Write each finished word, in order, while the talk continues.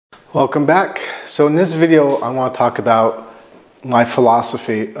Welcome back. So in this video, I want to talk about my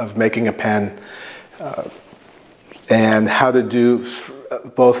philosophy of making a pen and how to do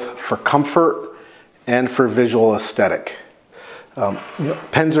both for comfort and for visual aesthetic.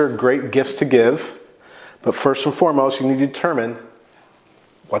 Pens are great gifts to give, but first and foremost, you need to determine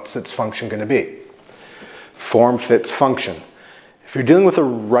what's its function going to be. Form fits function. If you're dealing with a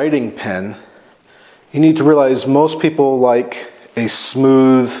writing pen, you need to realize most people like a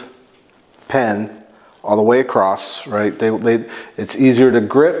smooth pen all the way across, right? It's easier to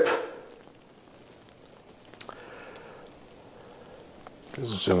grip.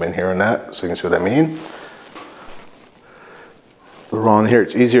 Just zoom in here on that so you can see what I mean. Around here,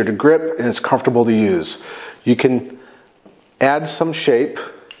 it's easier to grip and it's comfortable to use. You can add some shape.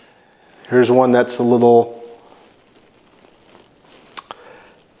 Here's one that's a little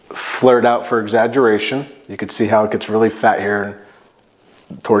flared out for exaggeration. You can see how it gets really fat here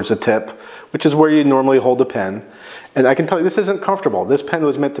towards the tip, which is where you normally hold a pen. And I can tell you this isn't comfortable. This pen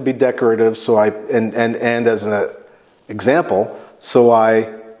was meant to be decorative, so and as an example, so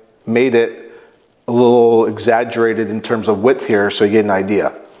I made it a little exaggerated in terms of width here so you get an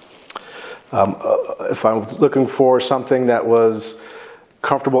idea. If I'm looking for something that was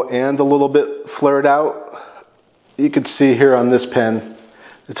comfortable and a little bit flared out, you can see here on this pen,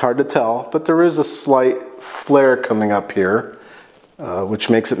 it's hard to tell, but there is a slight flare coming up here, which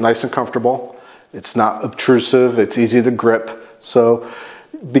makes it nice and comfortable. It's not obtrusive, it's easy to grip. So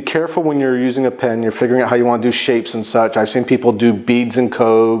be careful when you're using a pen, you're figuring out how you want to do shapes and such. I've seen people do beads and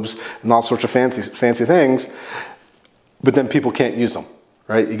coves and all sorts of fancy things, but then people can't use them,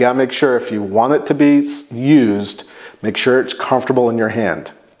 right? You gotta make sure if you want it to be used, make sure it's comfortable in your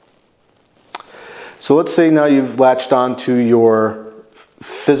hand. So let's say now you've latched on to your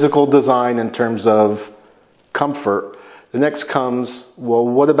physical design in terms of comfort. The next comes, well,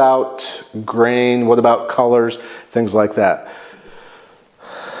 what about grain? What about colors? Things like that.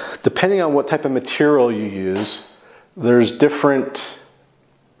 Depending on what type of material you use, there's different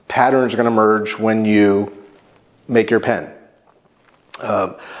patterns going to emerge when you make your pen.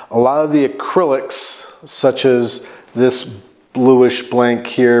 A lot of the acrylics, such as this bluish blank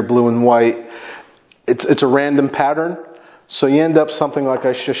here, blue and white, it's a random pattern. So you end up something like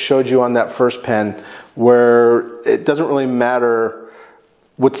I just showed you on that first pen, where it doesn't really matter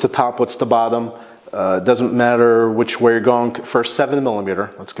what's the top, what's the bottom. It doesn't matter which way you're going. For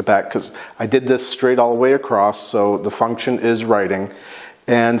 7mm, let's get back, because I did this straight all the way across, so the function is writing.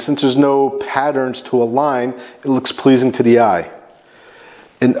 And since there's no patterns to align, it looks pleasing to the eye.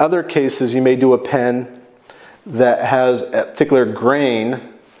 In other cases, you may do a pen that has a particular grain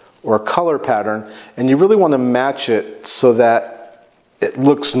or color pattern, and you really want to match it so that it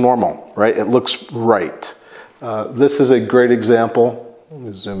looks normal, right? It looks right. This is a great example. Let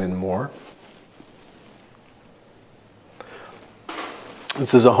me zoom in more.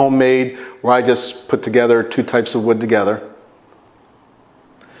 This is a homemade where I just put together two types of wood together.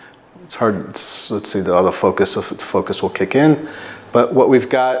 It's hard, let's see the other focus, if the focus will kick in. But what we've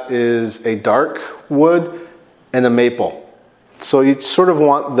got is a dark wood and a maple. So you sort of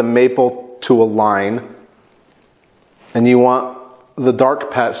want the maple to align, and you want the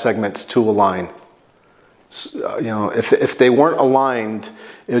dark patch segments to align. So, you know, if they weren't aligned,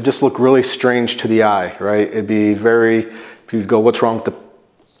 it would just look really strange to the eye, right? It'd be very, you'd go, what's wrong with the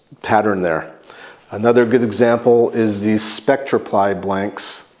pattern there? Another good example is these Spectraply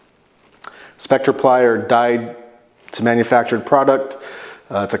blanks. Spectraply are dyed, it's a manufactured product.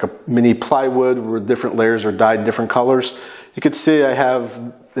 It's like a mini plywood where different layers are dyed different colors. You can see I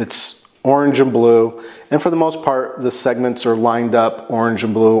have, it's orange and blue, and for the most part, the segments are lined up orange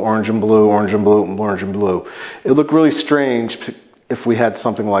and blue, orange and blue, orange and blue, orange and blue. It would look really strange if we had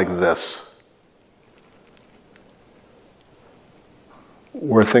something like this,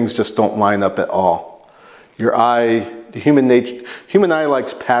 where things just don't line up at all. Your eye, the human eye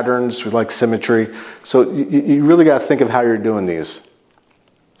likes patterns, we like symmetry, so you really got to think of how you're doing these.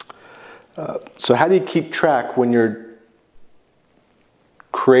 So how do you keep track when you're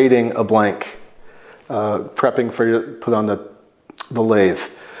creating a blank, prepping for you to put on the lathe?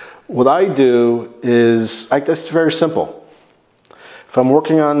 What I do is, it's very simple. If I'm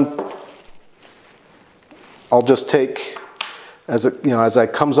working on, I'll just take, as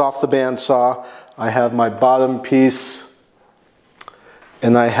it comes off the bandsaw, I have my bottom piece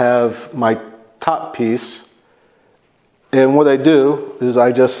and I have my top piece. And what I do is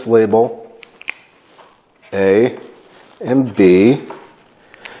I just label A and B,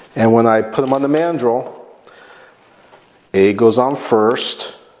 and when I put them on the mandrel, A goes on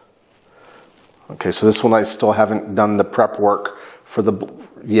first, Okay, so this one I still haven't done the prep work for the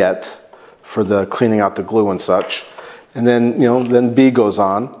yet for the cleaning out the glue and such. And then, then B goes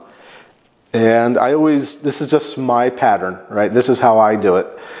on. And this is just my pattern, right? This is how I do it.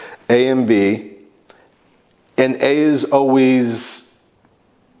 A and B. And A is always,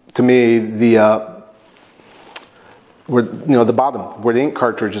 to me, the bottom, where the ink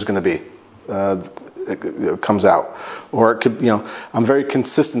cartridge is going to be. It comes out. Or it could, I'm very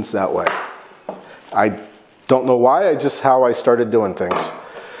consistent that way. I don't know why, just how I started doing things.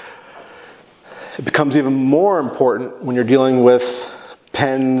 It becomes even more important when you're dealing with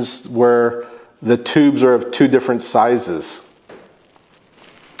pens where the tubes are of two different sizes.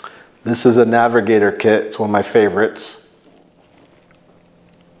 This is a Navigator kit. It's one of my favorites.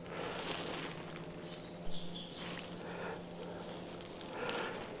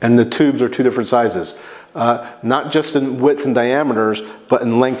 And the tubes are two different sizes. Not just in width and diameters, but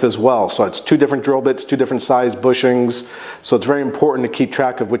in length as well. So it's two different drill bits, two different size bushings. So it's very important to keep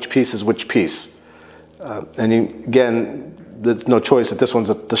track of which piece is which piece. Again, there's no choice that this one's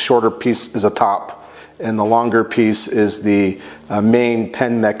the shorter piece is a top, and the longer piece is the main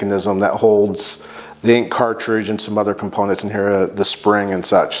pen mechanism that holds the ink cartridge and some other components in here, the spring and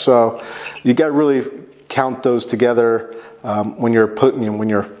such. So you got to really count those together when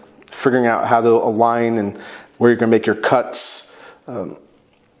you're figuring out how to align and where you're going to make your cuts.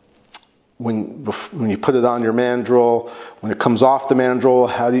 When you put it on your mandrel, when it comes off the mandrel,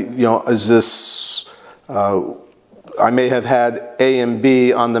 how do is this? I may have had A and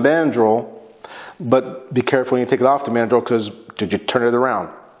B on the mandrel, but be careful when you take it off the mandrel, because did you turn it around?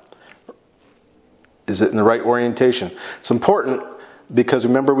 Is it in the right orientation? It's important because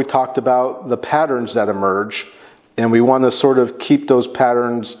remember we talked about the patterns that emerge, and we want to sort of keep those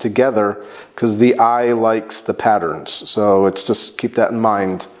patterns together because the eye likes the patterns. So it's just keep that in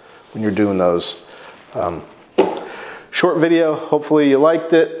mind when you're doing those. Short video, hopefully you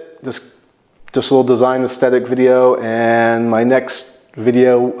liked it. Just a little design aesthetic video, and my next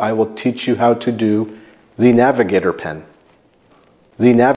video I will teach you how to do the Navigator pen.